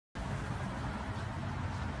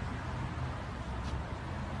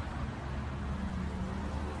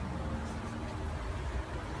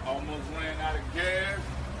Almost ran out of gas.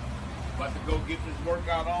 About to go get this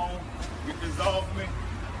workout on, get this off me.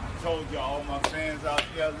 I told y'all, all my fans out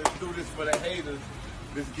there, let's do this for the haters.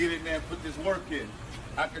 Let's get in there and put this work in.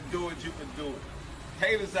 I can do it, you can do it.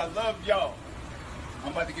 Haters, I love y'all.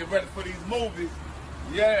 I'm about to get ready for these movies.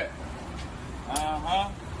 Yeah.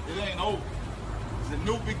 It ain't over. It's a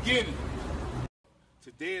new beginning.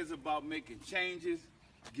 Today is about making changes,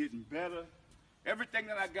 getting better. Everything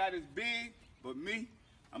that I got is big, but me,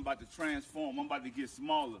 I'm about to transform. I'm about to get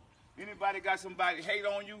smaller. Anybody got somebody hate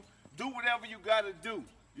on you, do whatever you got to do.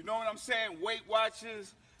 You know what I'm saying? Weight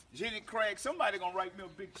Watchers, Jenny Craig, somebody going to write me a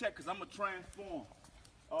big check because I'm going to transform.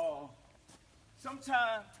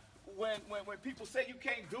 Sometimes when people say you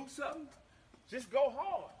can't do something, just go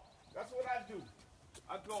hard. That's what I do.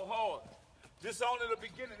 I go hard. This only the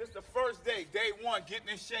beginning. This the first day, day one, getting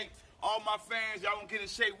in shape. All my fans, y'all gonna get in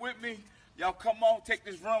shape with me. Y'all come on, take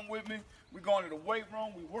this run with me. We going to the weight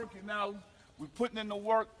room. We working out. We putting in the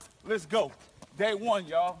work. Let's go. Day one,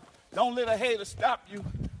 y'all. Don't let a hater stop you.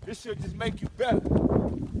 This should just make you better.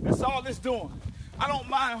 That's all it's doing. I don't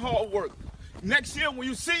mind hard work. Next year, when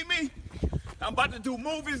you see me, I'm about to do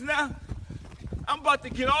movies now. I'm about to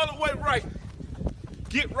get all the way right.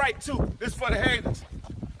 Get right too. This for the haters.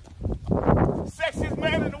 Sexiest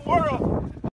man in the world.